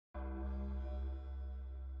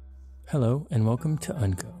Hello, and welcome to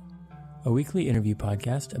Unco, a weekly interview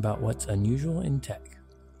podcast about what's unusual in tech.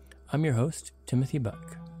 I'm your host, Timothy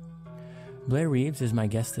Buck. Blair Reeves is my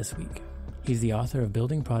guest this week. He's the author of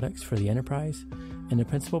Building Products for the Enterprise and the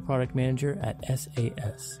principal product manager at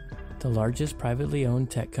SAS, the largest privately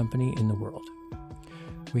owned tech company in the world.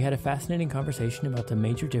 We had a fascinating conversation about the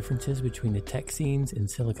major differences between the tech scenes in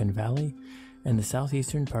Silicon Valley and the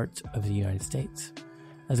southeastern parts of the United States,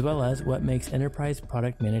 as well as what makes enterprise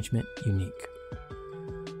product management unique.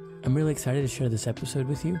 I'm really excited to share this episode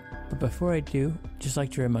with you, but before I do, I'd just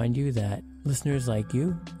like to remind you that listeners like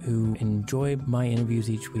you who enjoy my interviews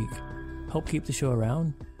each week help keep the show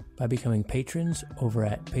around by becoming patrons over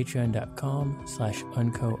at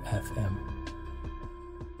patreon.com/uncofm.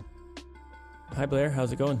 Hi Blair,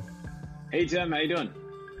 how's it going? Hey Tim, how you doing?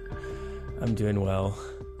 I'm doing well.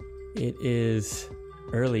 It is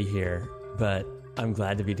early here, but I'm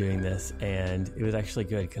glad to be doing this, and it was actually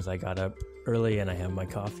good because I got up early and I have my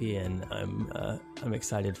coffee, and I'm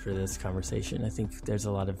excited for this conversation. I think there's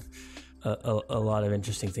a lot of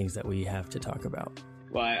interesting things that we have to talk about.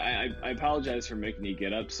 Well, I apologize for making you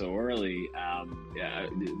get up so early.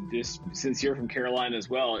 Since you're from Carolina as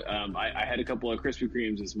well, I had a couple of Krispy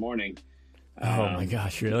Kremes this morning. Oh my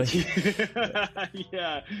gosh, really?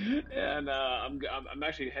 Yeah, and I'm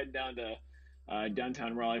actually heading down to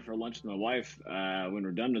downtown Raleigh for lunch with my wife. When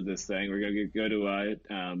we're done with this thing, we're gonna go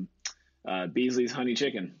to Beasley's Honey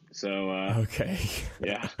Chicken. So okay,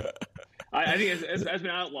 yeah, I think it's been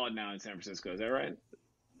outlawed now in San Francisco. Is that right?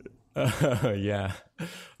 Yeah,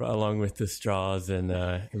 along with the straws and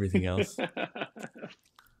everything else.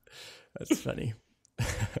 That's funny.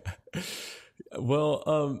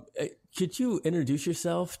 Well, could you introduce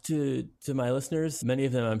yourself to my listeners? Many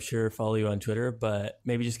of them, I'm sure, follow you on Twitter, but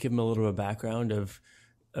maybe just give them a little bit of background of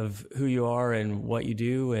who you are and what you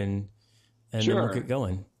do, and Sure. Then we'll get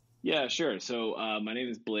going. Yeah, sure. So my name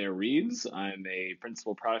is Blair Reeves. I'm a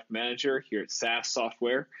principal product manager here at SAS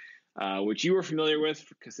Software, which you are familiar with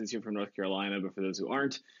since you're from North Carolina, but for those who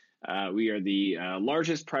aren't, we are the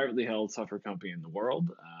largest privately held software company in the world.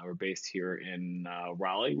 We're based here in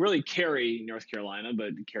Raleigh, really Cary, North Carolina,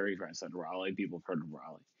 but Cary's right outside of Raleigh. People have heard of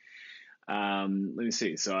Raleigh. Let me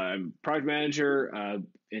see. So I'm product manager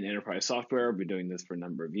in enterprise software. I've been doing this for a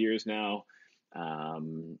number of years now.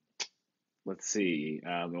 Let's see.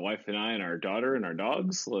 My wife and I and our daughter and our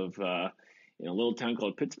dogs live in a little town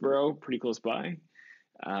called Pittsboro, pretty close by.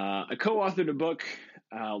 I co-authored a book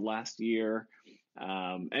last year.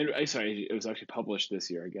 It was actually published this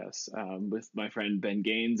year, I guess, with my friend Ben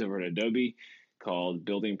Gaines over at Adobe, called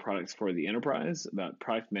Building Products for the Enterprise, about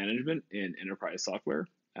product management in enterprise software,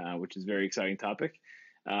 which is a very exciting topic.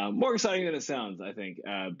 More exciting than it sounds, I think,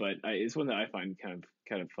 but it's one that I find kind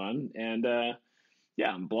of fun. And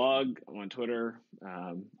yeah, I'm blog, I'm on Twitter,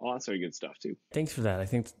 all that sort of good stuff too. Thanks for that. I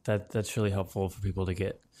think that's really helpful for people to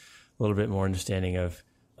get a little bit more understanding of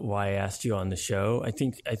why I asked you on the show. I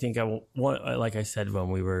think I want, like I said when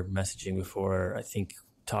we were messaging before, I think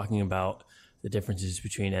talking about the differences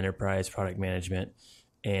between enterprise product management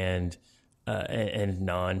and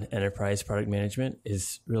non-enterprise product management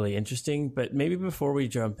is really interesting. But maybe before we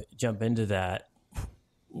jump into that,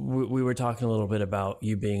 we were talking a little bit about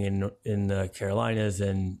you being in the Carolinas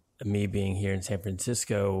and me being here in San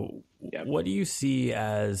Francisco. Yep. What do you see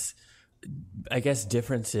as, I guess,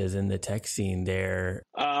 differences in the tech scene there?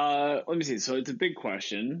 Let me see. So it's a big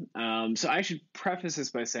question. So I should preface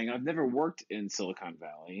this by saying I've never worked in Silicon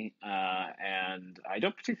Valley, and I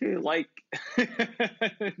don't particularly like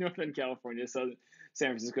Northern California, San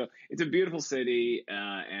Francisco. It's a beautiful city,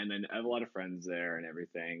 and I have a lot of friends there and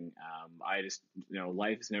everything. I just,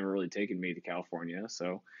 life has never really taken me to California,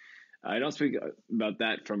 so I don't speak about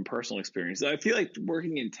that from personal experience. I feel like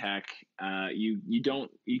working in tech, you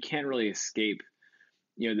can't really escape,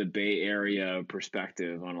 the Bay Area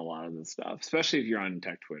perspective on a lot of the stuff, especially if you're on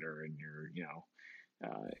tech Twitter and you're,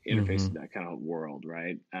 interfacing that kind of world,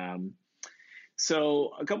 right?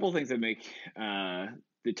 So a couple of things that make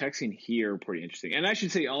the tech scene here pretty interesting. And I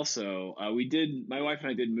should say also, my wife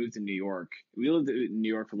and I did move to New York. We lived in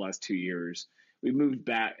New York for the last 2 years. We moved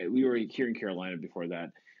back. We were here in Carolina before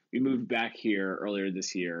that. We moved back here earlier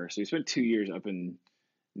this year. So we spent 2 years up in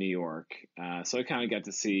New York. So I kind of got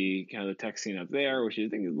to see kind of the tech scene up there, which I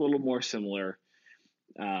think is a little more similar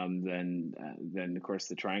than of course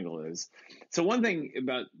the Triangle is. So one thing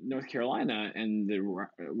about North Carolina and the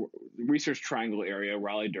Research Triangle area,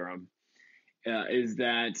 Raleigh-Durham, is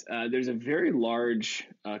that there's a very large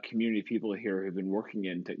community of people here who've been working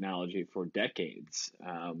in technology for decades.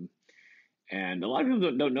 And a lot of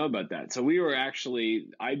people don't know about that. So we were actually,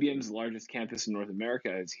 IBM's largest campus in North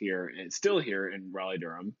America is here, and it's still here in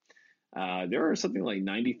Raleigh-Durham. there are something like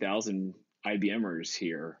 90,000 IBMers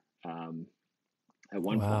here at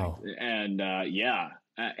one point. Wow. And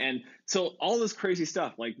and so all this crazy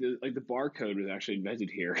stuff, like the barcode was actually invented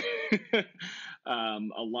here.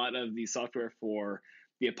 A lot of the software for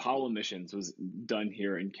the Apollo missions was done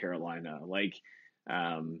here in Carolina.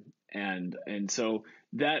 And so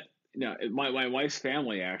that, my wife's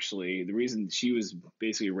family, actually, the reason she was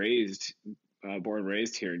basically born and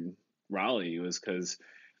raised here in Raleigh, was because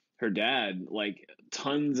her dad, like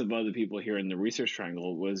tons of other people here in the Research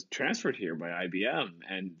Triangle, was transferred here by IBM,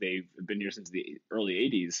 and they've been here since the early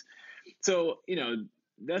 '80s. So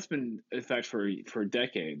that's been in effect for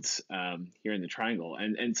decades here in the Triangle,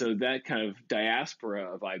 and so that kind of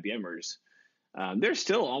diaspora of IBMers. There's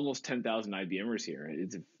still almost 10,000 IBMers here.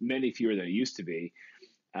 It's many fewer than it used to be,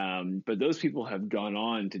 but those people have gone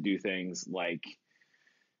on to do things like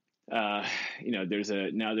there's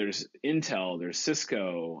Intel, there's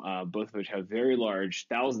Cisco, both of which have very large,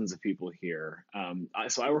 thousands of people here.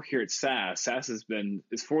 So I work here at SAS. SAS is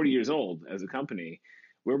 40 years old as a company.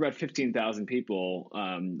 We're about 15,000 people,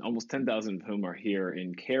 almost 10,000 of whom are here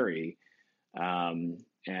in Cary. And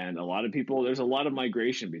a lot of people, there's a lot of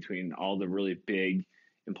migration between all the really big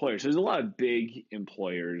employers. There's a lot of big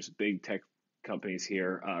employers, big tech companies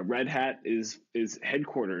here. Red Hat is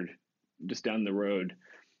headquartered just down the road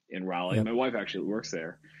in Raleigh. Yep. My wife actually works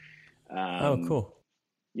there. Oh, cool.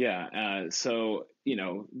 Yeah. So,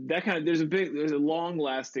 there's a long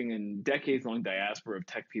lasting and decades long diaspora of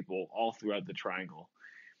tech people all throughout the Triangle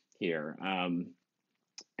here.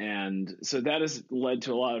 And so that has led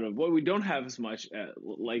to a lot of what we don't have as much,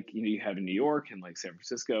 like, you have in New York and like San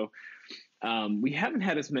Francisco. We haven't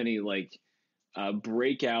had as many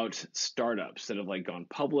breakout startups that have gone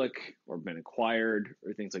public or been acquired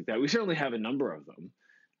or things like that. We certainly have a number of them.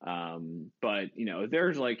 But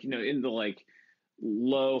there's in the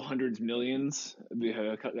low hundreds millions. We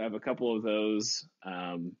have a couple of those,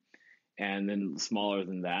 and then smaller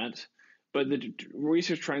than that. But the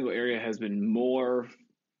Research Triangle area has been more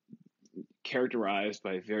characterized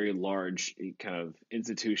by very large kind of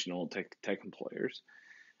institutional tech employers,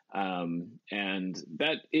 and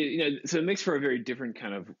that so it makes for a very different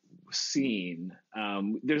kind of scene.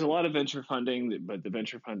 There's a lot of venture funding, but the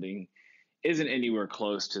venture funding isn't anywhere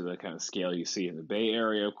close to the kind of scale you see in the Bay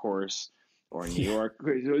Area, of course, or in New York.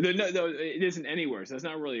 No, it isn't anywhere. So it's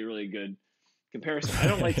not really a really good comparison. I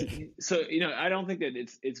don't like to, so, I don't think that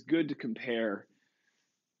it's good to compare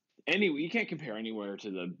you can't compare anywhere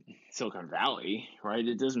to the Silicon Valley, right?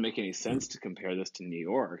 It doesn't make any sense to compare this to New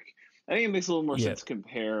York. I think it makes a little more sense to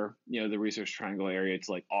compare, the Research Triangle area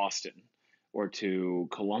to like Austin or to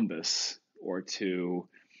Columbus or to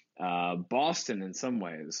Boston in some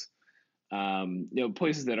ways.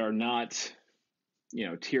 Places that are not,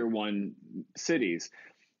 tier one cities.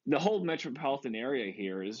 The whole metropolitan area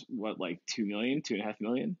here is what, like 2 million, 2.5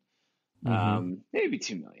 million, maybe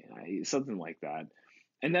 2 million, something like that.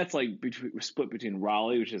 And that's split between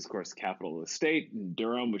Raleigh, which is of course the capital of the state, and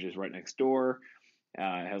Durham, which is right next door.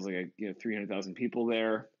 It has 300,000 people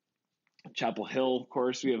there. Chapel Hill, of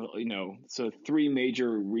course, we have, so 3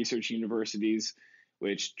 major research universities,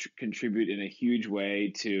 which contribute in a huge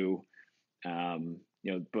way to,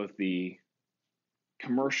 both the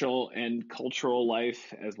commercial and cultural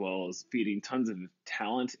life, as well as feeding tons of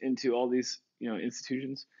talent into all these,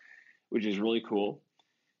 institutions, which is really cool.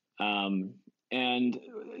 And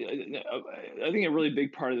I think a really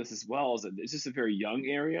big part of this as well is that it's just a very young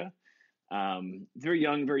area, very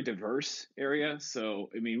young, very diverse area. So,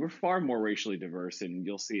 we're far more racially diverse than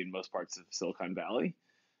you'll see in most parts of Silicon Valley,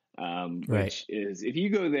 which is, if you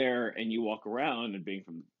go there and you walk around, and being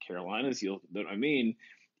from Carolinas, you'll know what I mean.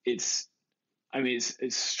 It's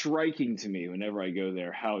striking to me whenever I go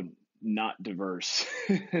there how not diverse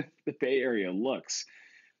the Bay Area looks.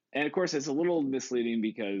 And of course, it's a little misleading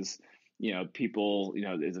because, people,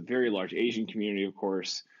 there's a very large Asian community, of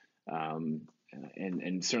course,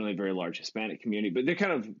 and certainly a very large Hispanic community, but they're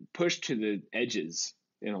kind of pushed to the edges,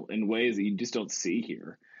 in ways that you just don't see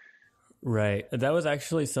here. Right. That was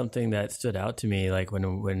actually something that stood out to me. Like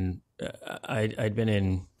when I'd been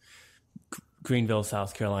in Greenville,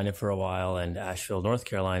 South Carolina for a while, and Asheville, North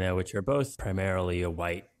Carolina, which are both primarily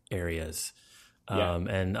white areas.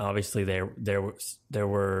 And obviously there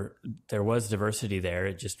was diversity there.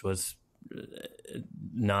 It just was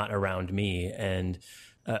not around me. And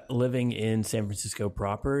living in San Francisco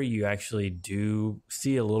proper, you actually do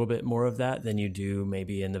see a little bit more of that than you do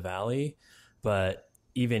maybe in the Valley. But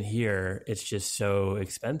even here, it's just so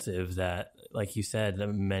expensive that, like you said,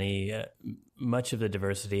 much of the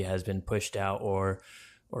diversity has been pushed out or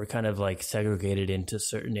kind of like segregated into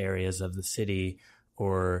certain areas of the city,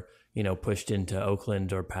 or pushed into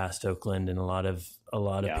Oakland or past Oakland, and a lot of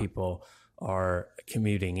people are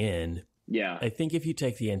commuting in. Yeah. I think if you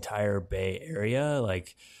take the entire Bay Area,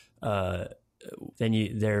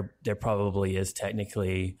 then there probably is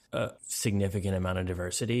technically a significant amount of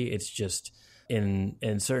diversity. It's just in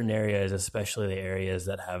certain areas, especially the areas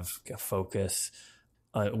that have a focus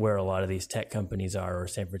where a lot of these tech companies are, or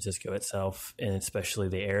San Francisco itself, and especially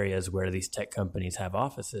the areas where these tech companies have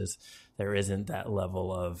offices, there isn't that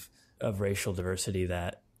level of racial diversity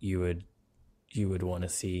that you would want to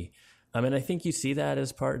see. And I think you see that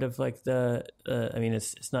as part of like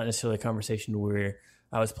it's not necessarily a conversation where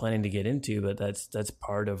I was planning to get into, but that's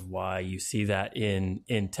part of why you see that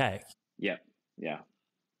in tech. Yeah. Yeah.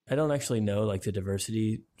 I don't actually know like the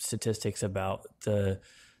diversity statistics about the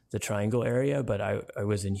Triangle area, but I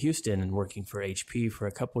was in Houston and working for HP for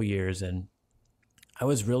a couple years, and I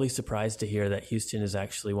was really surprised to hear that Houston is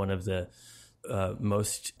actually one of the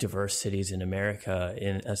most diverse cities in America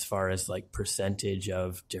in as far as like percentage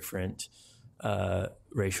of different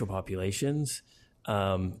racial populations.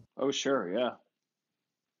 Oh, sure. Yeah.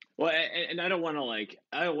 Well, and I don't want to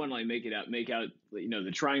make out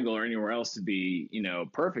the Triangle or anywhere else to be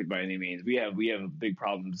perfect by any means. We have big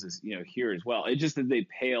problems here as well. It's just that they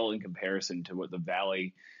pale in comparison to what the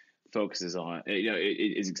Valley focuses on.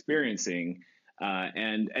 It is experiencing,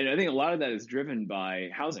 and I think a lot of that is driven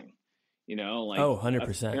by housing.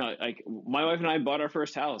 100%. Like my wife and I bought our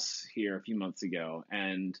first house here a few months ago,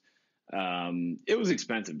 and it was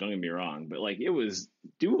expensive. Don't get me wrong, but like it was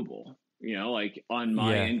doable. Like on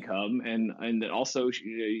my income and then also,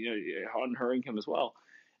 on her income as well.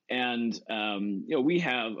 And, we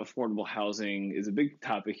have affordable housing is a big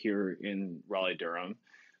topic here in Raleigh-Durham.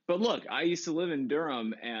 But look, I used to live in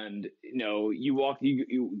Durham, and,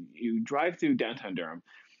 you drive through downtown Durham.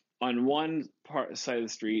 On one side of the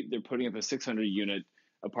street, they're putting up a 600-unit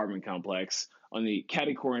apartment complex. On the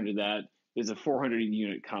catty-corner to that, there's a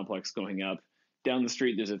 400-unit complex going up. Down the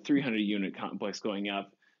street, there's a 300-unit complex going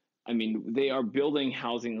up. I mean, they are building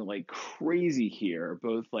housing like crazy here,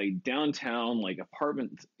 both like downtown, like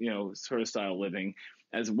apartment, sort of style living,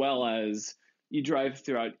 as well as you drive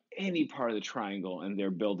throughout any part of the Triangle and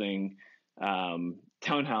they're building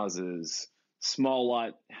townhouses, small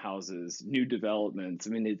lot houses, new developments.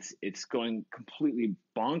 I mean, it's going completely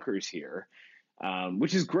bonkers here,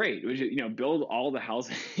 which is great. Build all the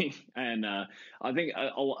housing, and I think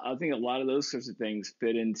a lot of those sorts of things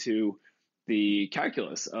fit into the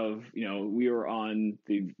calculus of, we were on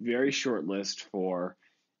the very short list for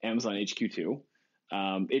Amazon HQ2.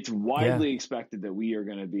 It's widely expected that we are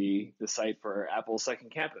going to be the site for Apple's second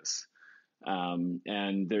campus.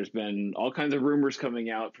 And there's been all kinds of rumors coming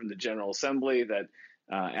out from the General Assembly that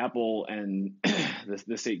Apple and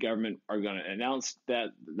the state government are going to announce that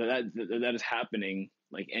is happening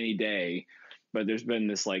like any day. But there's been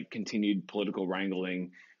this like continued political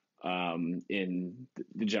wrangling in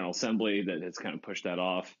the General Assembly that has kind of pushed that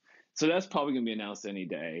off. So that's probably going to be announced any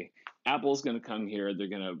day. Apple's going to come here. They're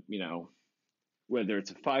going to, whether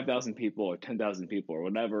it's 5,000 people or 10,000 people or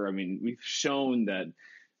whatever. I mean, we've shown that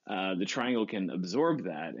the Triangle can absorb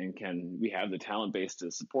that, and we have the talent base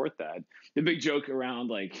to support that. The big joke around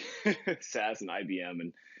like SAS and IBM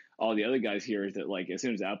and all the other guys here is that like as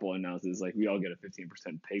soon as Apple announces, like we all get a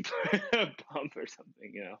 15% pay bump or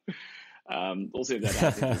something, we'll see if that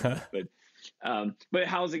happens. But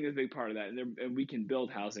housing is a big part of that, and we can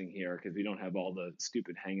build housing here because we don't have all the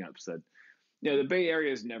stupid hangups that the Bay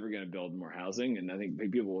Area is never going to build more housing, and I think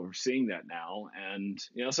people are seeing that now. And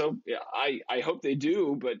I hope they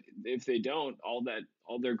do, but if they don't, all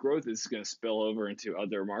their growth is going to spill over into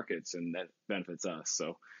other markets, and that benefits us.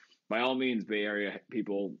 So, by all means, Bay Area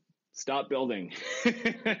people, stop building. It's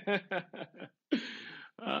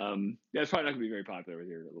probably not going to be very popular with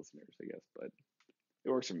your listeners, I guess, but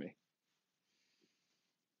it works for me.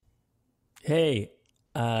 Hey,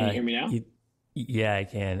 can you hear me now? Yeah, I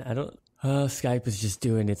can. I don't. Skype is just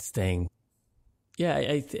doing its thing. Yeah,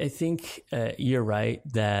 I think you're right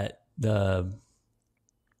that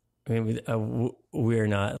we're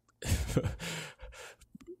not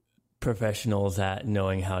professionals at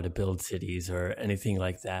knowing how to build cities or anything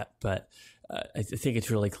like that, but I think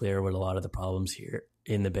it's really clear what a lot of the problems here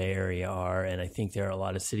in the Bay Area are, and I think there are a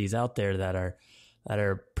lot of cities out there that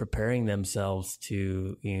are preparing themselves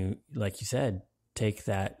to, like you said, take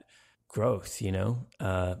that growth.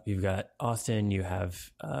 You've got Austin, you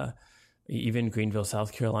have even Greenville,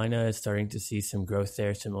 South Carolina is starting to see some growth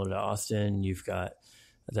there, similar to Austin. You've got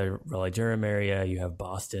the Raleigh-Durham area, you have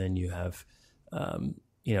Boston, you have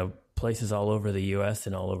places all over the U.S.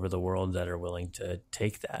 and all over the world that are willing to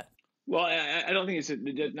take that. Well, I don't think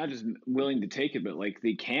it's not just willing to take it, but like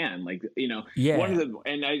they can, like, one of Yeah. the,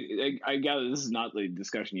 and I gather this is not the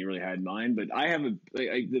discussion you really had in mind, but I have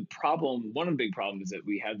the problem. One of the big problems is that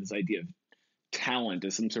we have this idea of talent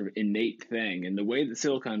as some sort of innate thing, and the way that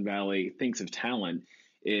Silicon Valley thinks of talent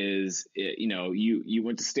is, you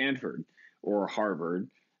went to Stanford or Harvard,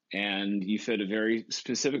 and you fit a very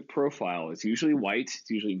specific profile. It's usually white, it's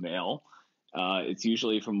usually male, it's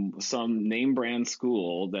usually from some name brand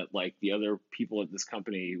school that like the other people at this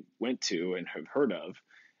company went to and have heard of,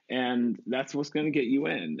 and that's what's going to get you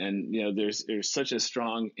in. And there's such a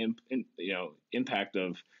strong impact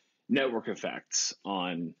of network effects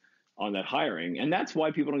on that hiring, and that's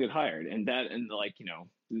why people don't get hired. And like,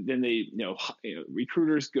 then they,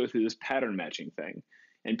 recruiters go through this pattern matching thing,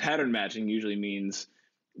 and pattern matching usually means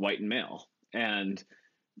white and male. And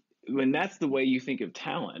when that's the way you think of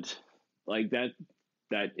talent, like that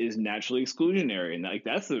is naturally exclusionary. And like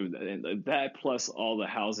that plus all the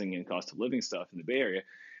housing and cost of living stuff in the Bay Area,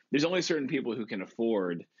 there's only certain people who can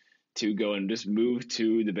afford to go and just move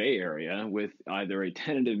to the Bay Area with either a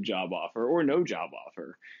tentative job offer or no job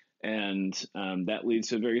offer. And that leads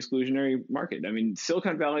to a very exclusionary market. I mean,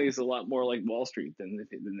 Silicon Valley is a lot more like Wall Street than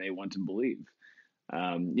they want to believe.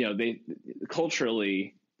 They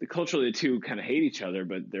culturally, the two kind of hate each other,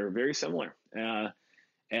 but they're very similar.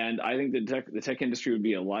 And I think the tech industry would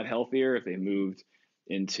be a lot healthier if they moved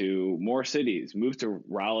into more cities, moved to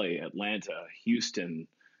Raleigh, Atlanta, Houston,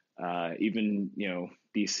 even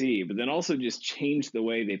DC, but then also just change the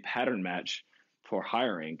way they pattern match for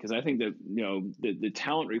hiring. Because I think that the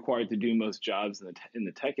talent required to do most jobs in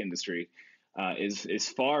the tech industry is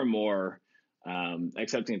far more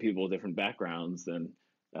accepting of people with different backgrounds than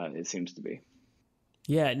it seems to be.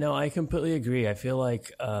 Yeah, no, I completely agree. I feel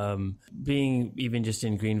like being even just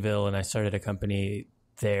in Greenville, and I started a company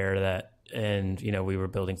there and we were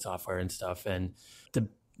building software and stuff, and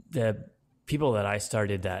the people that I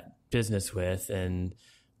started that business with, and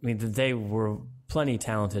I mean, they were plenty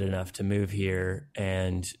talented enough to move here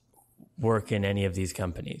and work in any of these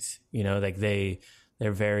companies. Like they're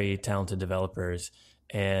very talented developers,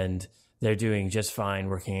 and they're doing just fine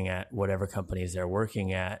working at whatever companies they're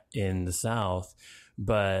working at in the South.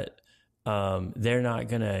 But they're not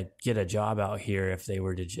going to get a job out here if they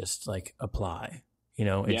were to just like apply.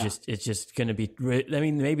 It's just going to be, I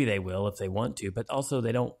mean, maybe they will if they want to, but also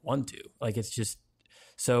they don't want to. Like, it's just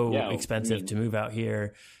so expensive to move out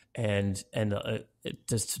here. And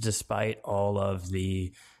just despite all of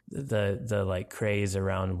the like craze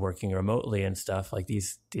around working remotely and stuff, like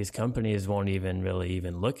these companies won't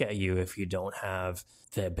even look at you if you don't have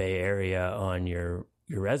the Bay Area on your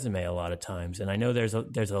resume a lot of times. And I know there's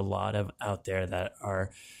a lot of out there that are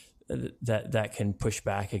that can push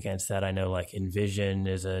back against that. I know like Envision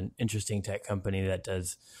is an interesting tech company that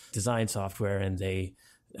does design software, and they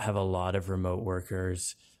have a lot of remote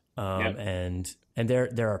workers. And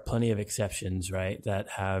there are plenty of exceptions, right, that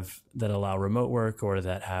allow remote work or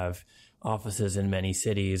that have offices in many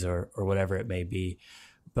cities or whatever it may be.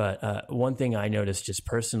 But one thing I noticed just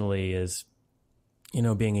personally is,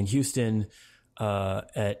 being in Houston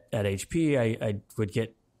at HP, I would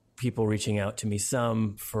get people reaching out to me,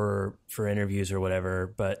 some for interviews or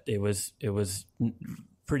whatever, but it was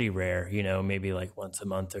pretty rare, maybe like once a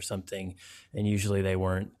month or something. And usually they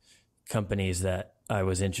weren't companies that I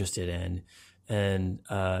was interested in. And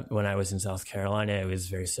when I was in South Carolina, it was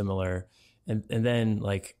very similar. And then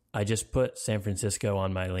like I just put San Francisco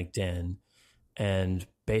on my LinkedIn, and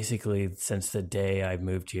basically since the day I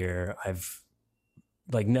moved here, I've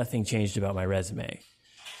like nothing changed about my resume.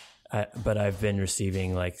 But I've been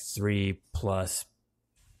receiving like 3+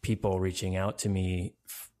 people reaching out to me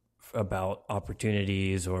about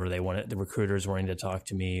opportunities, or the recruiters wanting to talk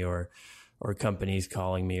to me, or companies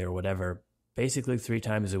calling me or whatever, basically 3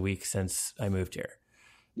 times a week since I moved here.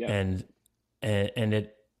 Yeah. And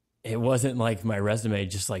it wasn't like my resume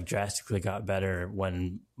just like drastically got better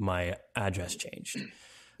when my address changed.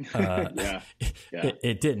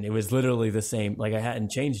 It didn't. It was literally the same. Like I hadn't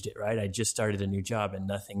changed it, right? I just started a new job and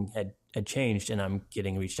nothing had changed, and I'm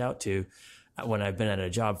getting reached out to when I've been at a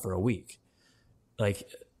job for a week. Like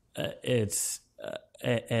it's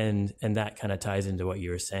and that kind of ties into what you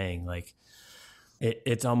were saying. Like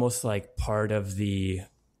it's almost like part of the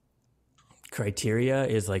criteria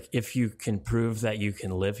is like, if you can prove that you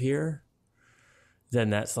can live here, then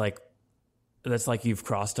that's like you've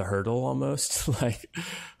crossed a hurdle almost. Like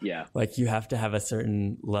you have to have a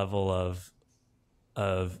certain level of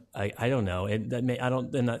I don't know. And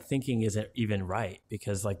that thinking isn't even right,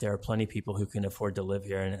 because like there are plenty of people who can afford to live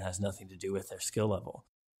here and it has nothing to do with their skill level.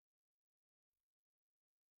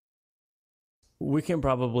 we can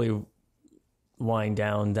probably wind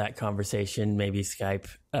down that conversation. Maybe Skype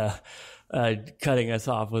cutting us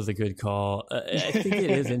off was a good call. I think it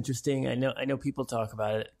is interesting. I know people talk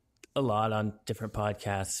about it a lot on different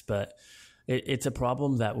podcasts, but it's a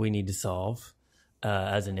problem that we need to solve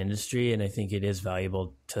as an industry, and I think it is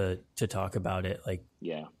valuable to talk about it. Like,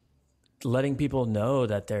 letting people know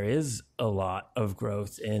that there is a lot of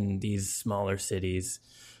growth in these smaller cities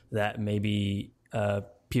that maybe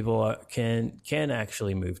people can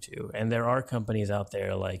actually move to, and there are companies out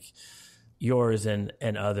there like yours and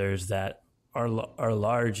others that are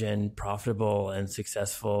large and profitable and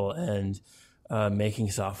successful and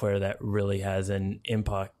making software that really has an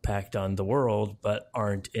impact on the world, but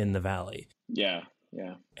aren't in the Valley. Yeah.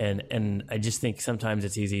 And I just think sometimes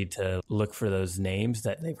it's easy to look for those names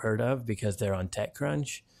that they've heard of because they're on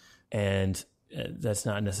TechCrunch, and that's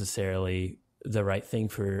not necessarily the right thing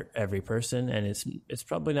for every person. And it's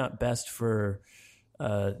probably not best for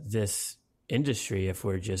this industry if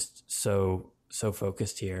we're just so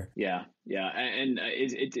focused here. Yeah. And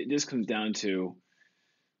it just comes down to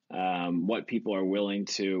what people are willing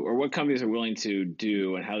to, or what companies are willing to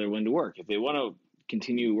do and how they're willing to work. If they want to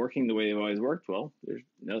continue working the way they've always worked, well, there's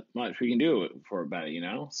not much we can do about it,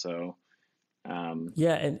 So, and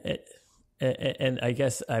I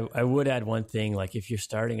guess I would add one thing, like if you're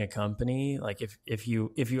starting a company, like if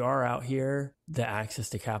you are out here, the access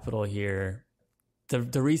to capital here,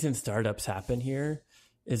 the reason startups happen here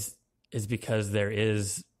is because there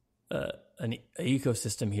is an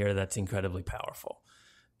ecosystem here that's incredibly powerful,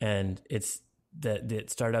 and it's that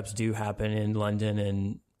startups do happen in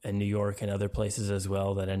London and New York and other places as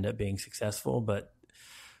well that end up being successful. But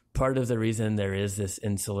part of the reason there is this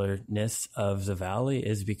insularness of the Valley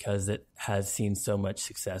is because it has seen so much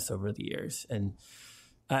success over the years. And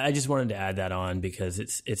I just wanted to add that on because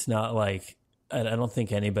it's not like, I don't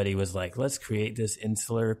think anybody was like, let's create this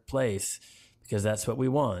insular place because that's what we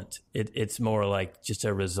want. It's more like just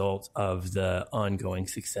a result of the ongoing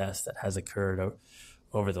success that has occurred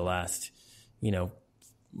over the last,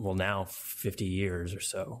 now 50 years or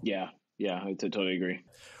so. Yeah, I totally agree.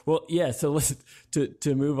 Well, yeah. So let's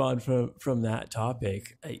to move on from that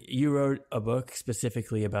topic. You wrote a book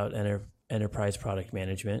specifically about enterprise product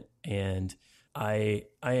management, and I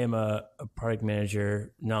am a product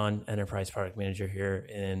manager, non-enterprise product manager here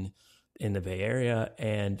in the Bay Area.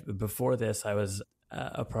 And before this, I was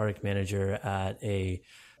a product manager at a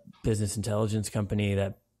business intelligence company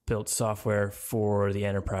that built software for the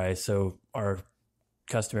enterprise. So our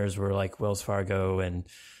customers were like Wells Fargo and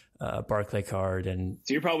Barclaycard, and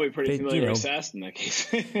so you're probably pretty familiar with SaaS in that case.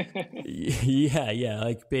 yeah,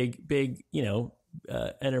 like big,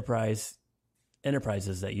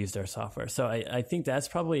 enterprises that used our software. So I think that's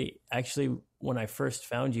probably actually when I first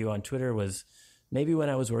found you on Twitter was maybe when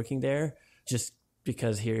I was working there, just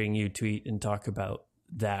because hearing you tweet and talk about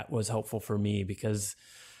that was helpful for me because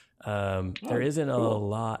there isn't a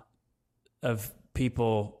lot of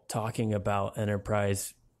people talking about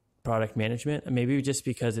enterprise product management, maybe just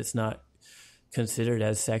because it's not considered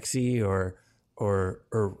as sexy or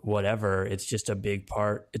whatever. It's just a big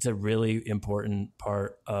part. It's a really important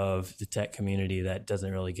part of the tech community that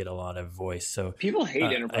doesn't really get a lot of voice. So people hate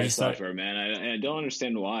enterprise software, man. I don't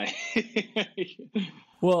understand why.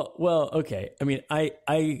 Well, okay. I mean,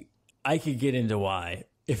 I could get into why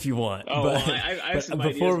if you want. Oh, but, well, I have some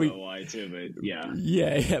ideas about why too, but yeah.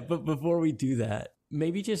 Yeah. But before we do that,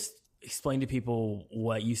 maybe just explain to people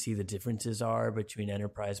what you see the differences are between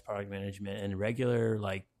enterprise product management and regular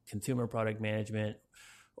like consumer product management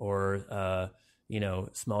or,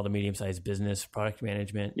 small to medium sized business product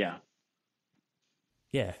management. Yeah.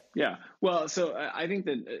 Well, so I think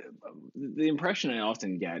that the impression I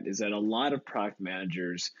often get is that a lot of product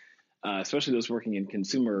managers, especially those working in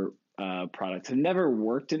consumer products, have never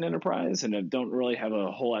worked in enterprise and don't really have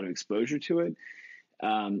a whole lot of exposure to it.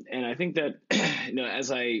 And I think that,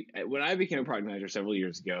 when I became a product manager several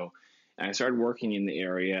years ago, and I started working in the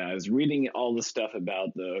area, I was reading all the stuff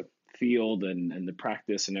about the field and the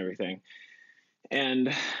practice and everything.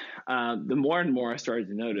 And the more and more I started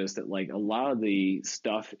to notice that like a lot of the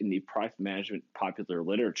stuff in the product management popular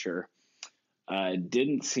literature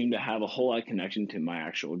didn't seem to have a whole lot of connection to my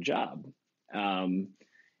actual job.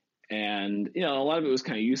 And, a lot of it was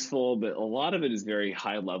kind of useful, but a lot of it is very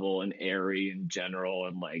high level and airy and general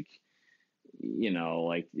and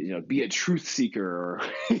be a truth seeker or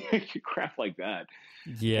crap like that.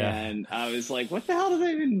 Yeah. And I was like, what the hell does that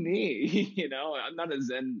even mean? I'm not a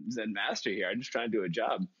Zen master here. I'm just trying to do a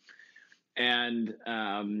job. And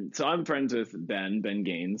so I'm friends with Ben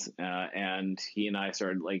Gaines, and he and I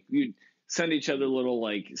started send each other little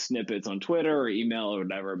like snippets on Twitter or email or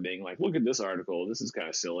whatever, being like, look at this article, this is kind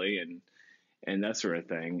of silly, and that sort of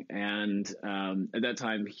thing. And at that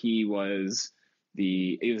time, he was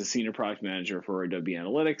a senior product manager for Adobe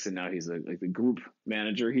Analytics, and now he's like the group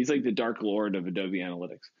manager. He's like the dark lord of Adobe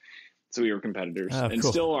Analytics. So we were competitors, and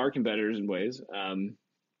cool. still are competitors in ways.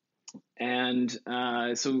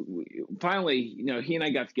 So finally, he and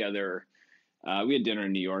I got together. We had dinner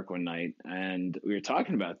in New York one night, and we were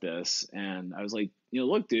talking about this. And I was like,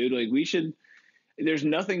 look, dude, like there's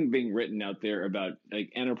nothing being written out there about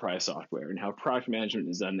like enterprise software and how product management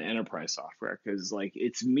is done in enterprise software, because like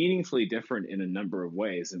it's meaningfully different in a number of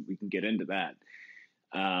ways, and we can get into that.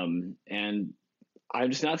 And I'm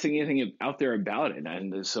just not seeing anything out there about it.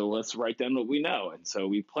 And so let's write down what we know. And so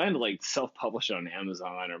we plan to like self-publish it on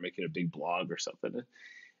Amazon or make it a big blog or something.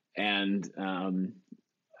 And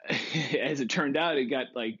as it turned out, it got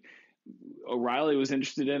like O'Reilly was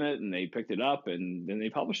interested in it, and they picked it up, and then they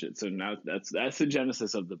published it. So now that's the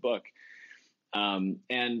genesis of the book.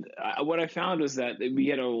 What I found was that we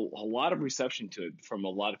had a lot of reception to it from a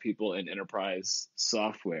lot of people in enterprise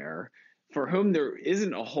software for whom there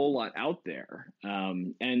isn't a whole lot out there.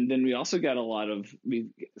 And then we also got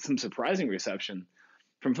some surprising reception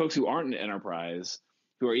from folks who aren't in enterprise,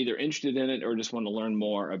 who are either interested in it or just want to learn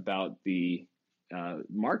more about the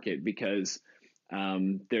market, because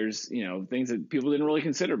there's things that people didn't really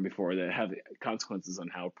consider before that have consequences on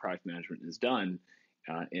how product management is done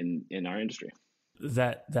in our industry.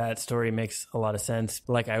 That story makes a lot of sense.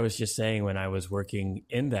 Like I was just saying, when I was working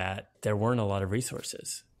in that, there weren't a lot of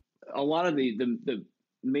resources. A lot of the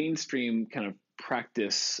mainstream kind of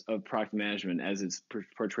practice of product management, as it's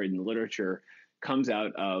portrayed in the literature, comes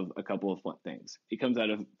out of a couple of things. It comes out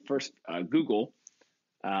of first Google.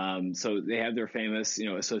 So they have their famous,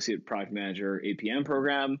 associate product manager APM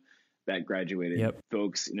program that graduated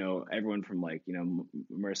folks, everyone from like,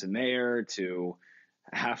 Marissa Mayer to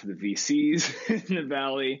half of the VCs in the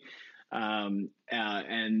Valley. And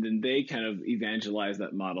then they kind of evangelize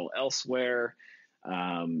that model elsewhere.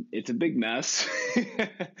 It's a big mess.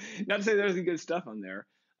 Not to say there's good stuff on there,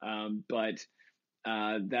 but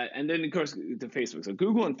and then of course to Facebook. So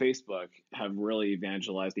Google and Facebook have really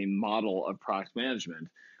evangelized a model of product management,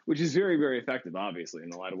 which is very, very effective, obviously,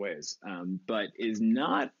 in a lot of ways, but is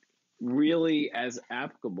not really as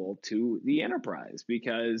applicable to the enterprise,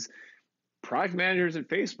 because product managers at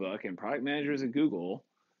Facebook and product managers at Google,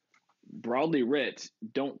 broadly writ,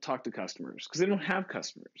 don't talk to customers because they don't have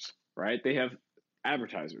customers, right? They have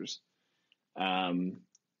advertisers.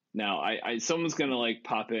 Now, someone's going to like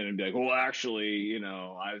pop in and be like, well, actually,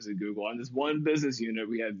 I was at Google on this one business unit.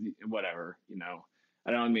 We had whatever,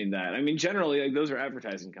 I don't mean that. I mean, generally, like, those are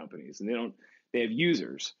advertising companies, and they have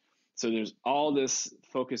users. So there's all this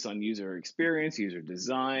focus on user experience, user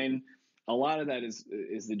design. A lot of that is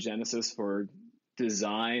the genesis for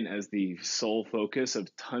design as the sole focus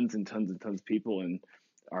of tons and tons and tons of people in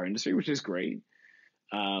our industry, which is great.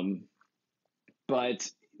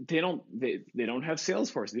 But they don't have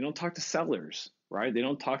Salesforce. They don't talk to sellers, right? They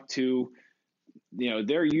don't talk to,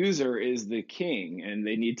 their user is the king, and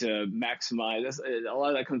they need to maximize. A lot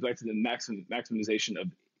of that comes back to the maximization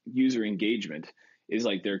of user engagement is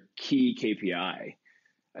like their key KPI.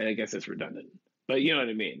 I guess that's redundant, but you know what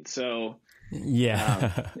I mean? So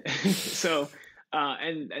yeah.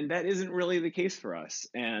 And that isn't really the case for us.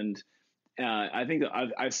 And I think that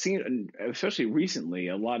I've seen, especially recently,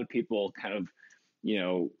 a lot of people kind of,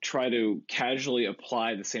 try to casually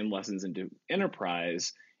apply the same lessons into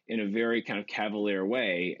enterprise in a very kind of cavalier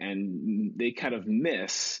way. And they kind of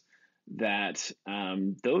miss that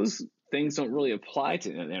those things don't really apply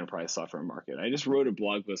to the enterprise software market. I just wrote a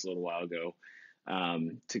blog post a little while ago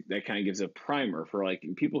that kind of gives a primer for like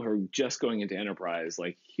people who are just going into enterprise.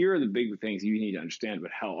 Like, here are the big things you need to understand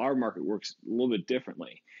about how our market works a little bit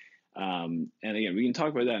differently. And again, we can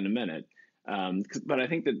talk about that in a minute. But I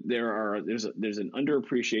think that there's an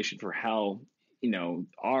underappreciation for how, the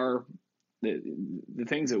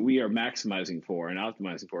things that we are maximizing for and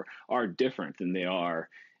optimizing for are different than they are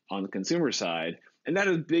on the consumer side. And that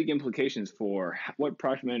has big implications for what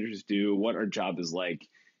product managers do, what our job is like,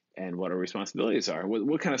 and what our responsibilities are,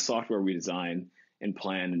 what kind of software we design and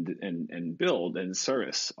plan and build and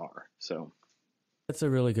service are. So that's a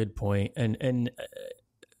really good point. And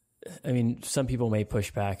I mean, some people may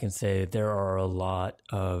push back and say there are a lot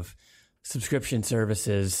of subscription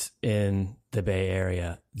services in the Bay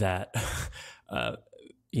Area that,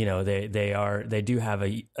 they do have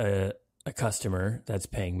a customer that's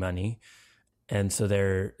paying money. And so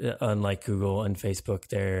they're, unlike Google and Facebook,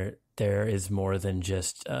 there is more than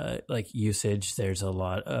just like usage. There's a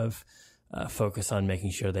lot of focus on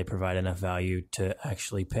making sure they provide enough value to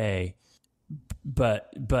actually pay. But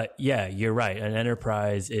yeah, you're right. An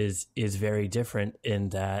enterprise is very different in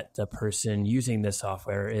that the person using the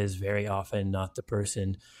software is very often not the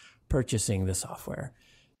person purchasing the software.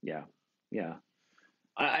 Yeah, yeah.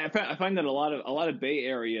 I find that a lot of Bay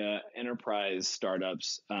Area enterprise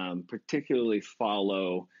startups, particularly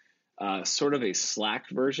follow sort of a Slack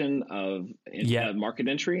version of market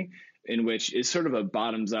entry, in which is sort of a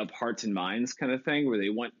bottoms up hearts and minds kind of thing, where they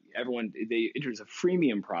want everyone. They introduce a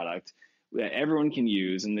freemium product that everyone can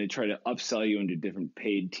use, and they try to upsell you into different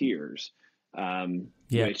paid tiers,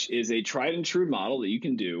 which is a tried and true model that you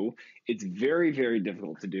can do. It's very, very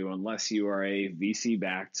difficult to do unless you are a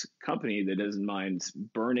VC-backed company that doesn't mind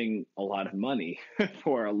burning a lot of money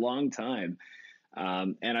for a long time.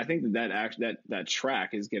 And I think that track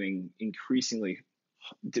is getting increasingly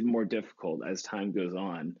more difficult as time goes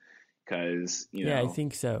on, because I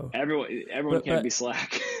think so. Everyone can't be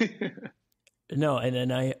Slack. No,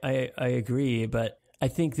 and I agree, but I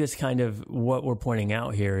think this kind of what we're pointing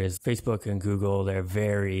out here is Facebook and Google,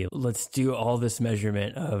 let's do all this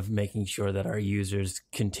measurement of making sure that our users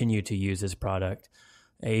continue to use this product,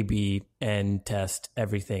 A/B, and test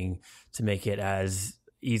everything to make it as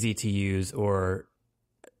easy to use or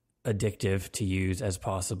addictive to use as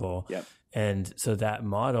possible. Yep. And so that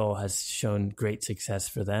model has shown great success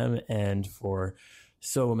for them and for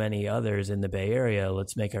so many others in the Bay Area.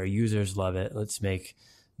 Let's make our users love it. Let's make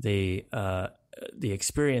the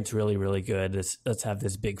experience really, really good. Let's have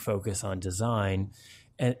this big focus on design.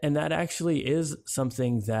 And that actually is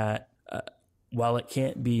something that, while it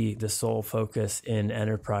can't be the sole focus in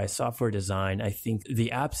enterprise software design, I think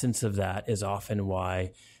the absence of that is often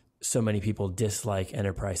why so many people dislike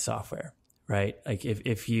enterprise software, right? Like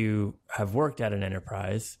if you have worked at an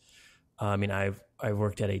enterprise, I've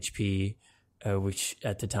worked at HP, which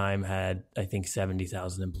at the time had, I think,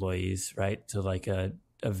 70,000 employees, right? So like a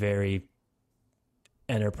very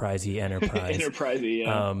enterprisey enterprise. Enterprisey,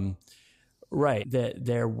 yeah. Right. That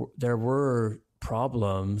there were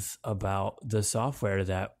problems about the software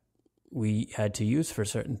that we had to use for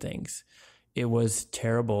certain things. It was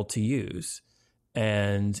terrible to use,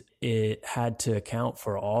 and it had to account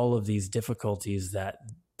for all of these difficulties that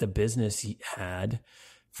the business had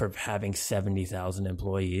for having 70,000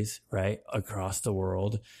 employees, right, across the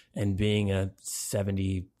world, and being a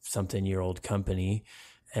 70-something-year-old company,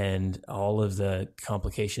 and all of the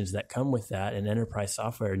complications that come with that. And enterprise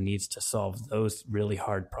software needs to solve those really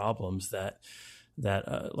hard problems that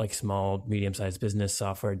like small, medium-sized business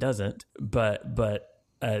software doesn't. But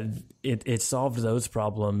it solved those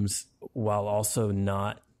problems while also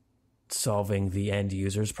not solving the end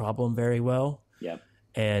user's problem very well. Yep.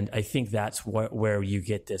 And I think that's where you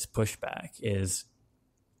get this pushback is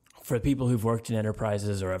for people who've worked in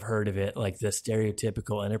enterprises or have heard of it, like the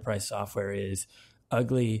stereotypical enterprise software is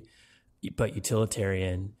ugly, but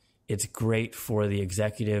utilitarian. It's great for the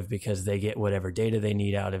executive because they get whatever data they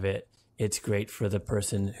need out of it. It's great for the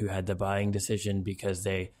person who had the buying decision because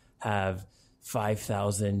they have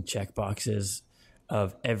 5,000 checkboxes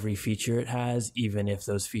of every feature it has, even if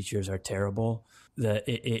those features are terrible.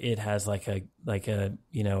 It has like a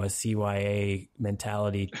CYA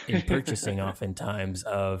mentality in purchasing oftentimes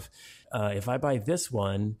of if I buy this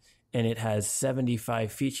one and it has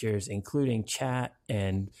 75 features, including chat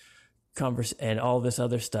and converse and all this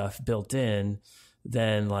other stuff built in,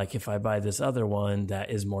 then like if I buy this other one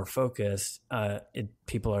that is more focused,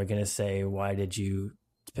 people are going to say, why did you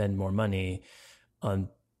spend more money on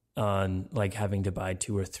like having to buy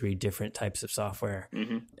 2 or 3 different types of software?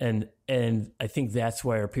 Mm-hmm. And I think that's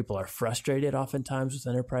where people are frustrated oftentimes with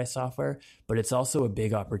enterprise software, but it's also a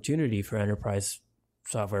big opportunity for enterprise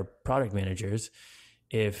software product managers.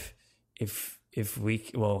 If we,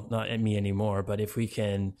 well, not me anymore, but if we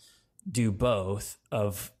can do both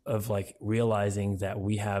of like realizing that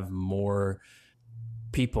we have more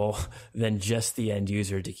people than just the end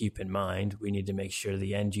user to keep in mind. We need to make sure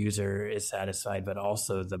the end user is satisfied, but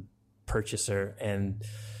also the purchaser and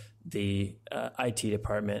the IT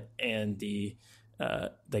department and the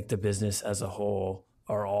like the business as a whole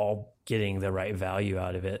are all getting the right value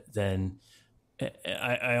out of it. Then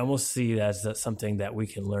I almost see that as something that we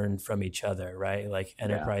can learn from each other, right? Like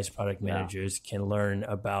enterprise product managers can learn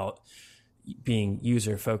about being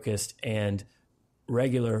user focused, and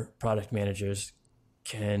regular product managers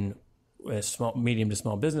can, medium to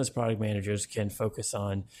small business product managers can focus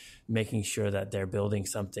on making sure that they're building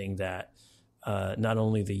something that not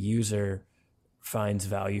only the user finds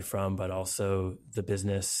value from, but also the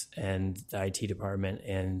business and the IT department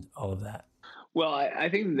and all of that. Well, I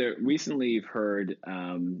think that recently you've heard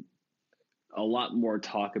a lot more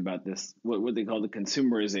talk about this, what they call the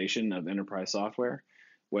consumerization of enterprise software,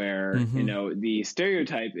 where, the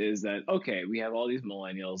stereotype is that, okay, we have all these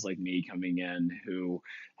millennials like me coming in who,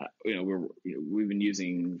 we've been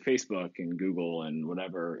using Facebook and Google and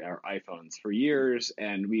whatever, our iPhones for years,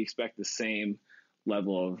 and we expect the same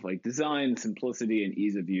level of like design, simplicity, and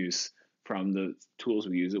ease of use from the tools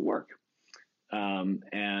we use at work.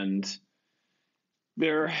 And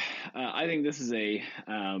there, I think this is I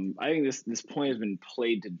think this point has been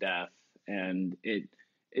played to death, and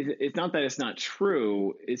it's not that it's not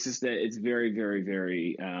true. It's just that it's very, very,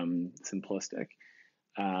 very simplistic.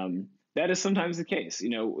 That is sometimes the case.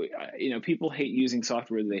 People hate using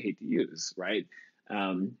software that they hate to use, right?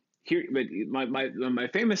 But my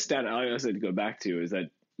famous stat I always like to go back to is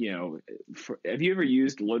that, have you ever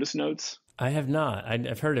used Lotus Notes? I have not.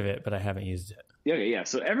 I've heard of it, but I haven't used it. Yeah.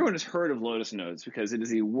 So everyone has heard of Lotus Notes because it is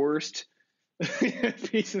the worst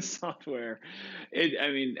piece of software.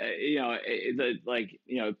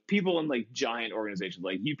 People in like giant organizations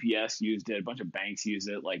like UPS used it, a bunch of banks use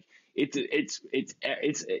it. Like it's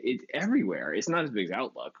everywhere. It's not as big as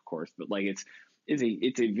Outlook, of course, but like it's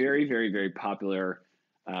a very, very, very popular.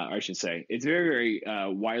 I should say it's very,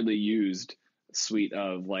 very widely used suite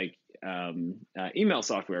of like email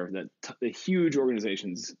software that the huge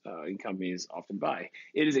organizations and companies often buy.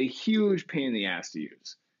 It is a huge pain in the ass to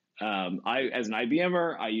use. As an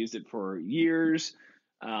IBMer, I used it for years,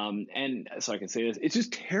 and so I can say this: it's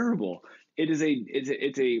just terrible.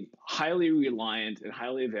 It's a highly reliant and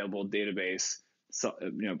highly available database,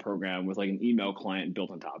 program with like an email client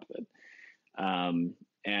built on top of it.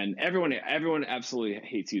 And everyone absolutely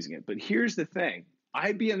hates using it. But here's the thing: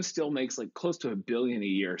 IBM still makes like close to $1 billion a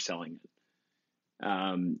year selling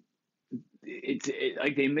it.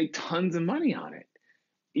 Like they make tons of money on it,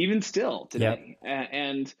 even still today. Yep.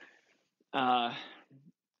 And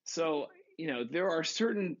so there are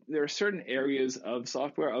certain areas of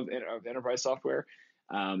software of enterprise software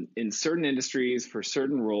in certain industries for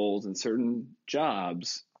certain roles and certain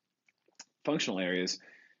jobs, functional areas,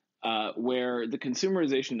 where the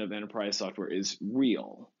consumerization of enterprise software is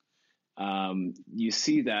real. You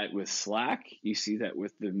see that with Slack. You see that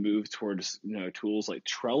with the move towards tools like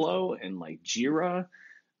Trello and like Jira.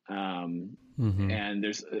 And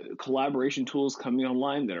there's collaboration tools coming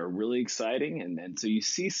online that are really exciting, and so you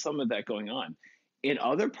see some of that going on. In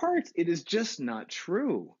other parts, it is just not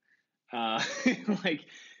true. Like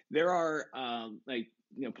there are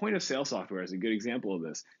point of sale software is a good example of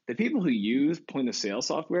this. The people who use point of sale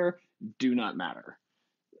software do not matter.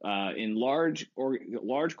 In large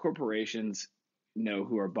corporations,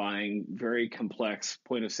 who are buying very complex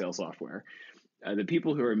point of sale software, the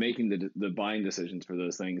people who are making the buying decisions for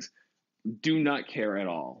those things do not care at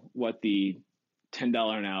all what the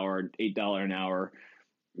 $10 an hour, $8 an hour,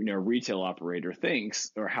 retail operator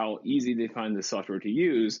thinks or how easy they find the software to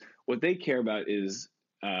use. What they care about is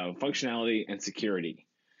functionality and security.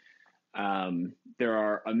 There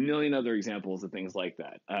are a million other examples of things like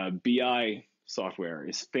that. BI software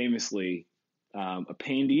is famously a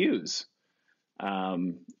pain to use.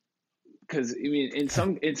 Because in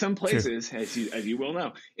some places, as you well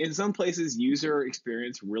know, in some places, user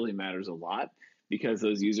experience really matters a lot because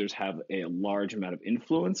those users have a large amount of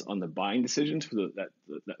influence on the buying decisions for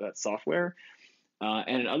that software,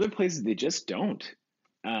 and in other places they just don't.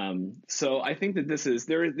 So I think that this is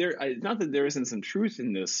not that there isn't some truth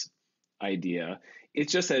in this idea.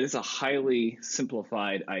 It's just that it's a highly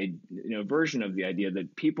simplified version of the idea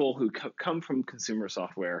that people who come from consumer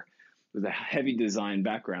software with a heavy design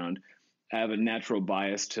background have a natural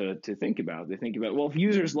bias to think about. They think about, well, if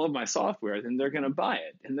users love my software, then they're going to buy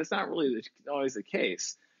it. And that's not really always the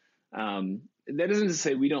case. That isn't to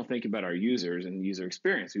say we don't think about our users and user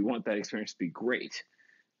experience. We want that experience to be great.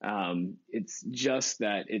 It's just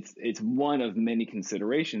that it's one of many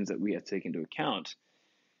considerations that we have to take into account.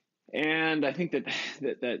 And I think that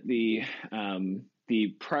the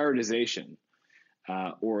prioritization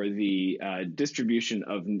or the distribution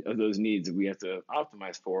of those needs that we have to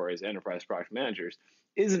optimize for as enterprise product managers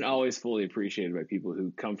isn't always fully appreciated by people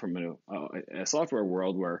who come from a software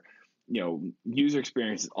world where user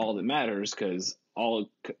experience is all that matters, because all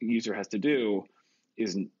a user has to do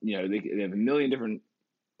is they have a million different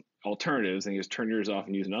alternatives, and you just turn yours off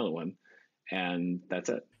and use another one, and that's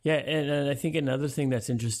it. Yeah, and I think another thing that's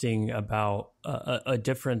interesting about a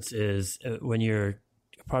difference is when you're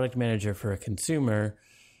product manager for a consumer,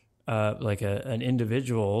 like an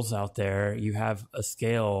individual's out there, you have a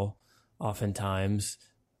scale oftentimes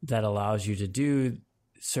that allows you to do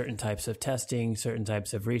certain types of testing, certain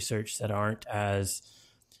types of research that aren't as,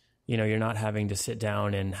 you're not having to sit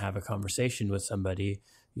down and have a conversation with somebody.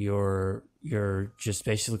 You're just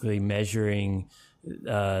basically measuring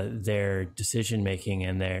their decision making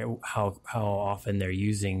and how often they're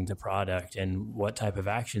using the product and what type of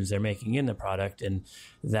actions they're making in the product, and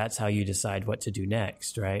that's how you decide what to do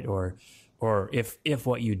next, right? Or if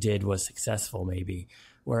what you did was successful, maybe.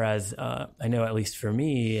 Whereas I know, at least for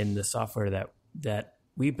me, in the software that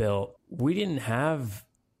we built, we didn't have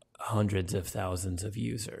hundreds of thousands of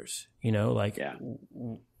users.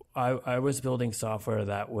 I was building software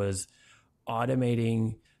that was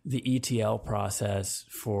automating the ETL process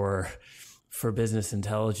for business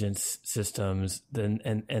intelligence systems.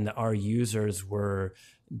 And our users were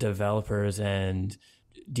developers and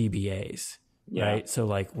DBAs, right? So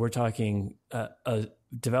we're talking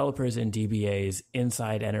developers and DBAs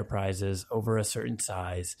inside enterprises over a certain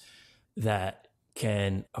size that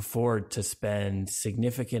can afford to spend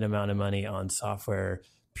significant amount of money on software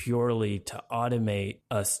purely to automate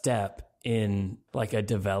a step in a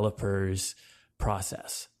developer's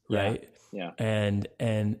process, right? Yeah. And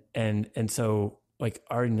so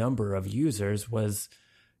our number of users was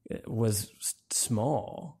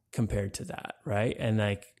small compared to that, right? And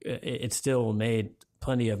it still made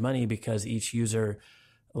plenty of money because each user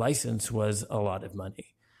license was a lot of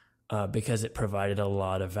money, because it provided a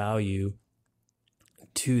lot of value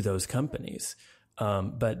to those companies.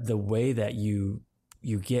 But the way that you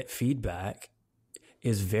get feedback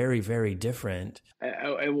is very, very different.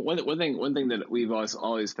 One thing that we've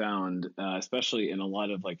always found, especially in a lot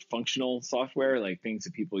of functional software, things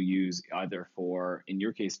that people use either for, in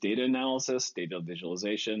your case, data analysis, data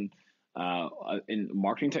visualization, in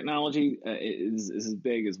marketing technology is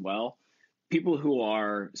big as well.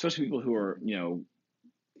 Especially people who are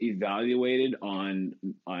evaluated on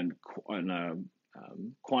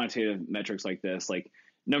quantitative metrics like this,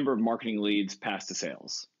 number of marketing leads passed to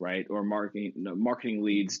sales, right? Or marketing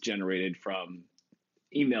leads generated from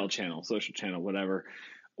email channel, social channel, whatever,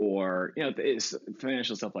 or it's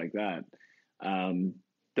financial stuff like that.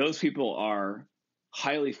 Those people are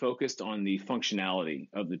highly focused on the functionality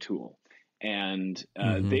of the tool, and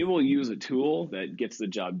they will use a tool that gets the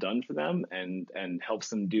job done for them and helps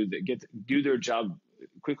them do their job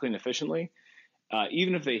quickly and efficiently.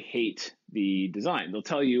 Even if they hate the design, they'll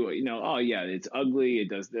tell you, oh yeah, it's ugly, it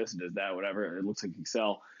does this, it does that, whatever, it looks like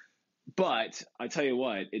Excel, but I tell you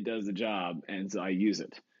what, it does the job, and so I use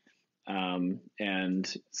it.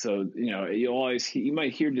 And so you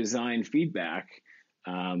might hear design feedback,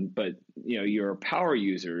 but your power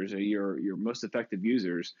users, or your most effective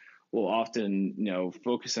users, will often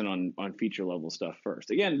focus in on feature level stuff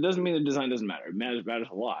first. Again, it doesn't mean the design doesn't matter. It matters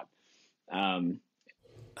a lot.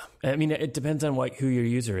 I mean, it depends on who your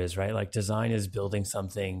user is, right? Design is building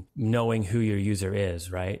something knowing who your user is,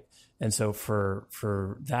 right? And so for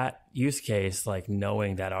that use case,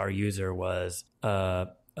 knowing that our user was a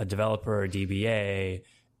developer or DBA,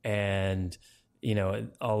 and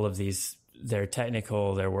all of these, they're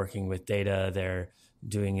technical, they're working with data, they're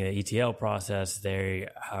doing an ETL process, they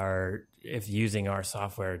are using our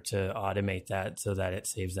software to automate that so that it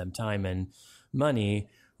saves them time and money.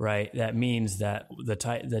 Right. That means that the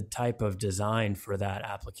type of design for that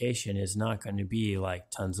application is not going to be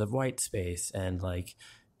tons of white space and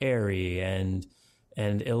airy and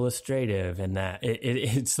illustrative, and that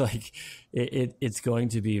it's going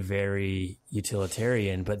to be very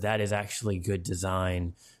utilitarian, but that is actually good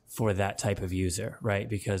design for that type of user, right?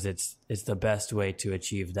 Because it's the best way to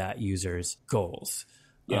achieve that user's goals.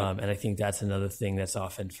 Yeah. And I think that's another thing that's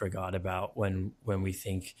often forgot about when we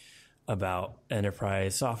think about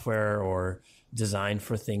enterprise software or design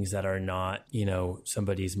for things that are not,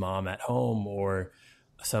 somebody's mom at home or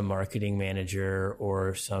some marketing manager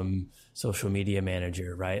or some social media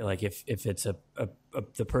manager, right? If it's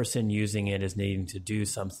the person using it is needing to do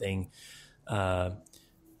something, I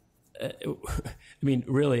mean,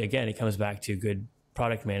 really, again, it comes back to good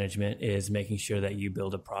product management is making sure that you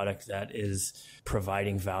build a product that is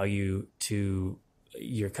providing value to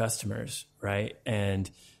your customers, right? And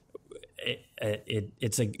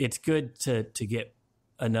it's good to get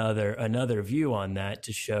another view on that,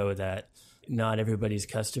 to show that not everybody's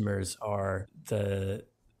customers are the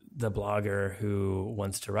blogger who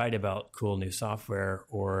wants to write about cool new software,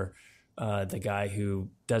 or the guy who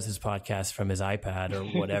does his podcast from his iPad or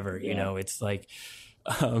whatever. Yeah. It's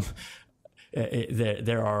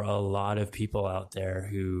there are a lot of people out there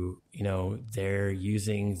who they're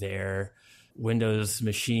using their Windows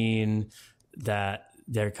machine that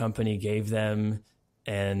their company gave them,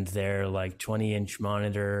 and their 20-inch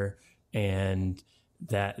monitor, and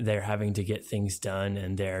that they're having to get things done,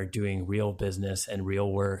 and they're doing real business and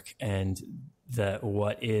real work, and that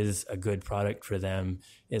what is a good product for them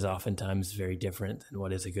is oftentimes very different than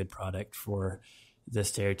what is a good product for the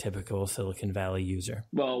stereotypical Silicon Valley user.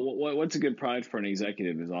 Well, what's a good product for an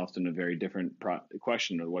executive is often a very different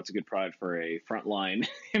question of what's a good product for a frontline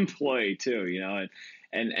employee too,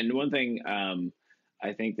 and one thing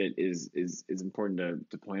I think that is important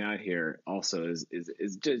to point out here also is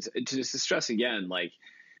just to stress again, like,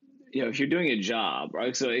 if you're doing a job,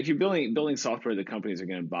 right? So if you're building software that companies are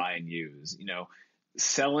going to buy and use,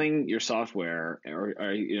 selling your software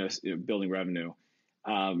or building revenue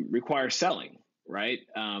requires selling, right?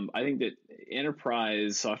 I think that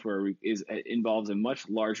enterprise software involves a much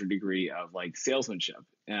larger degree of like salesmanship.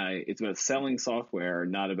 It's about selling software,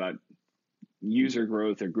 not about user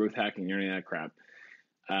growth or growth hacking or any of that crap.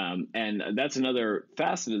 And that's another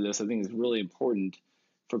facet of this I think is really important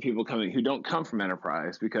for people who don't come from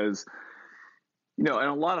enterprise, because and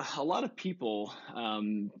a lot of people,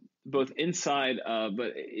 both inside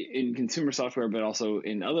but in consumer software, but also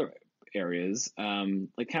in other areas,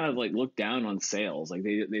 look down on sales. Like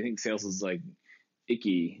they think sales is like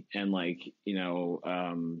icky and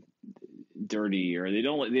dirty, or they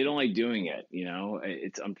don't like doing it.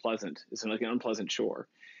 It's unpleasant. It's like an unpleasant chore.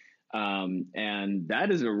 And that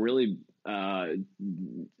is a really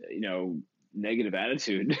negative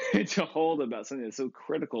attitude to hold about something that's so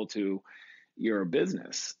critical to your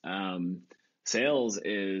business. Sales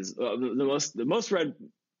is the most read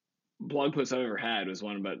blog post I've ever had was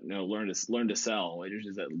one about learn to sell, which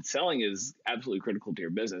is that selling is absolutely critical to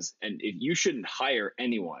your business, and if you shouldn't hire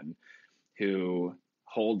anyone who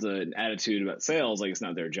holds an attitude about sales like it's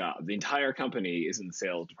not their job. The entire company is in the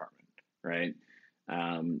sales department, right?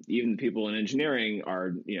 Even people in engineering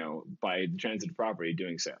are, by the transitive property,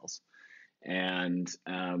 doing sales. And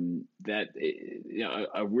that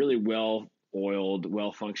a really well-oiled,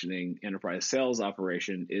 well-functioning enterprise sales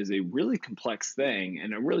operation is a really complex thing,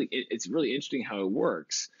 and it's really interesting how it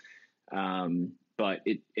works. But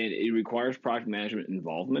it requires product management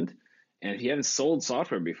involvement. And if you haven't sold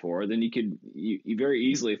software before, then you very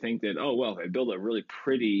easily think that, oh well, if I build a really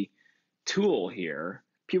pretty tool here,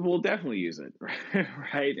 people will definitely use it,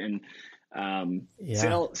 right? And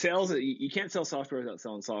sales, you can't sell software without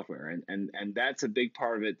selling software, and that's a big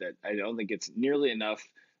part of it that I don't think gets nearly enough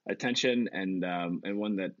attention, and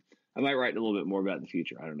one that I might write a little bit more about in the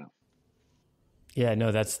future. I don't know. Yeah,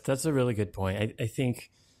 no, that's a really good point. I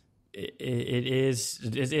think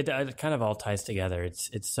it kind of all ties together.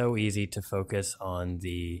 It's so easy to focus on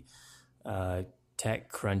the tech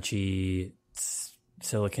crunchy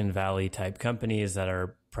Silicon Valley type companies that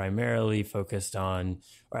are primarily focused on,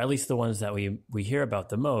 or at least the ones that we hear about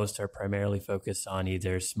the most, are primarily focused on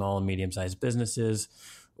either small and medium-sized businesses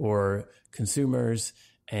or consumers,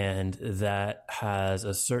 and that has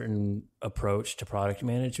a certain approach to product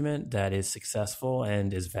management that is successful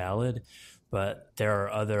and is valid, but there are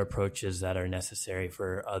other approaches that are necessary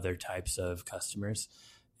for other types of customers,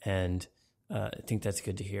 and I think that's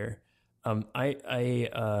good to hear. I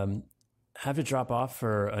have to drop off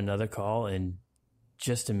for another call in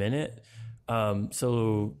just a minute.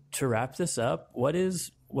 So to wrap this up, what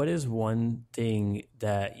is one thing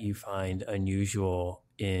that you find unusual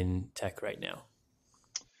in tech right now?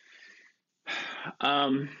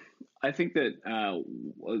 I think that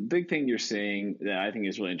a big thing you're seeing that I think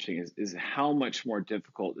is really interesting is how much more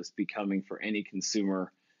difficult it's becoming for any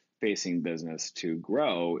consumer-facing business to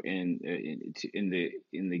grow in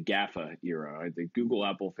the GAFA era, the Google,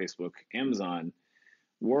 Apple, Facebook, Amazon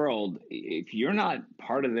world. If you're not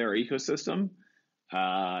part of their ecosystem,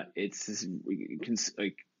 it's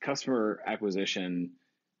like customer acquisition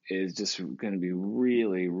is just going to be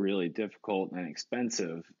really, really difficult and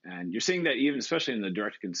expensive. And you're seeing that even, especially in the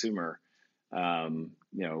direct consumer,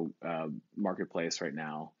 marketplace right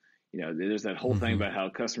now. There's that whole thing about how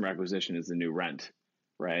customer acquisition is the new rent,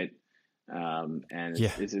 right? And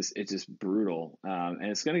it's just brutal, and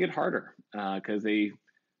it's going to get harder because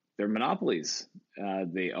they're monopolies.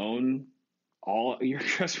 They own all your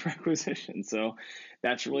customer acquisition, so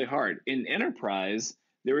that's really hard. In enterprise,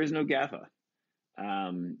 there is no GAFA.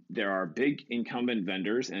 There are big incumbent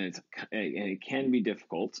vendors, and it can be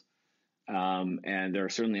difficult, and there are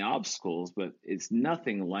certainly obstacles, but it's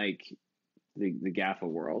nothing like the GAFA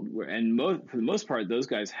world. And for the most part, those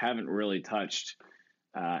guys haven't really touched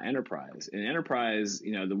enterprise. In enterprise,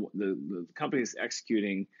 the companies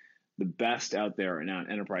executing the best out there now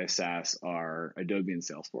in enterprise SaaS are Adobe and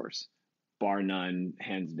Salesforce, bar none,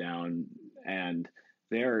 hands down, and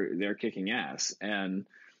they're kicking ass.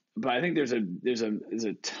 But I think there's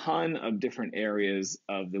a ton of different areas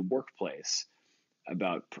of the workplace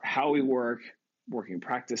about how we work, working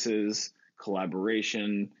practices,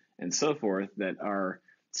 collaboration, and so forth that are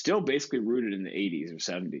still basically rooted in the 80s or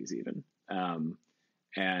 70s even.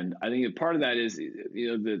 And I think that part of that is,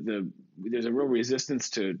 there's a real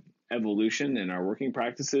resistance to evolution in our working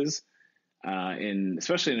practices,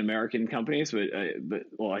 especially in American companies, but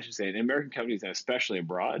I should say in American companies and especially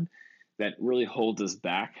abroad, that really holds us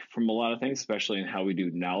back from a lot of things, especially in how we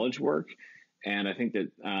do knowledge work. And I think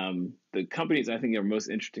that the companies I think are most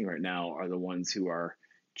interesting right now are the ones who are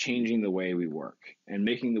changing the way we work and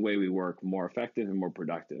making the way we work more effective and more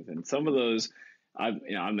productive. And some of those,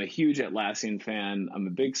 I'm a huge Atlassian fan. I'm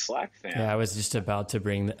a big Slack fan. Yeah, I was just about to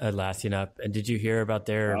bring Atlassian up. And did you hear about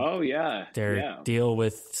their deal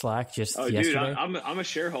with Slack just yesterday? Dude, I'm a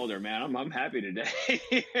shareholder, man. I'm happy today.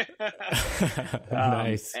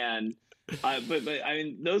 Nice. But I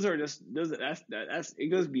mean, those are just that's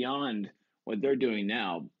it goes beyond what they're doing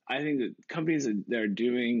now. I think that companies that are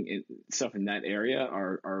doing stuff in that area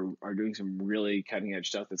are doing some really cutting edge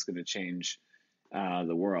stuff that's going to change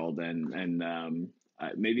the world, and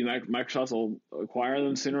maybe Microsoft will acquire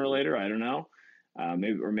them sooner or later. I don't know.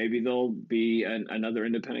 Maybe they'll be another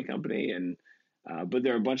independent company, but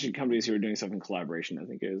there are a bunch of companies who are doing stuff in collaboration. I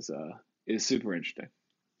think is super interesting.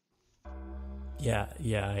 Yeah,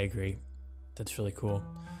 I agree. That's really cool.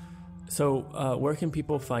 So, where can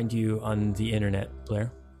people find you on the internet,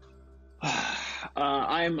 Blair?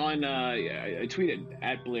 I'm on. I tweet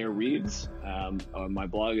at Blair Reeves. My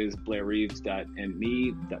blog is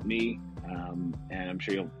blairreeves.me, and I'm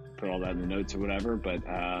sure you'll put all that in the notes or whatever. But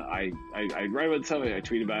I write about stuff. I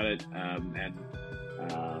tweet about it, and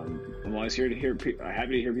I'm always here to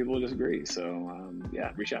happy to hear people disagree. So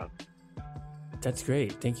reach out. That's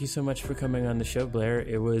great. Thank you so much for coming on the show, Blair.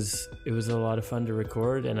 It was a lot of fun to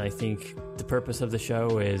record, and I think the purpose of the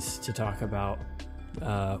show is to talk about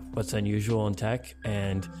what's unusual in tech,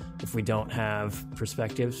 and if we don't have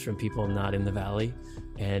perspectives from people not in the Valley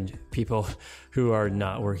and people who are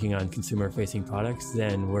not working on consumer-facing products,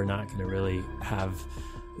 then we're not going to really have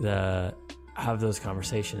those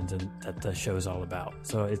conversations and that the show is all about.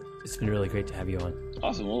 So it's been really great to have you on.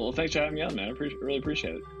 Awesome. Well, thanks for having me on, man. I really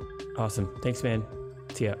appreciate it. Awesome. Thanks, man.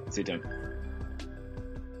 See ya. See you, Tim.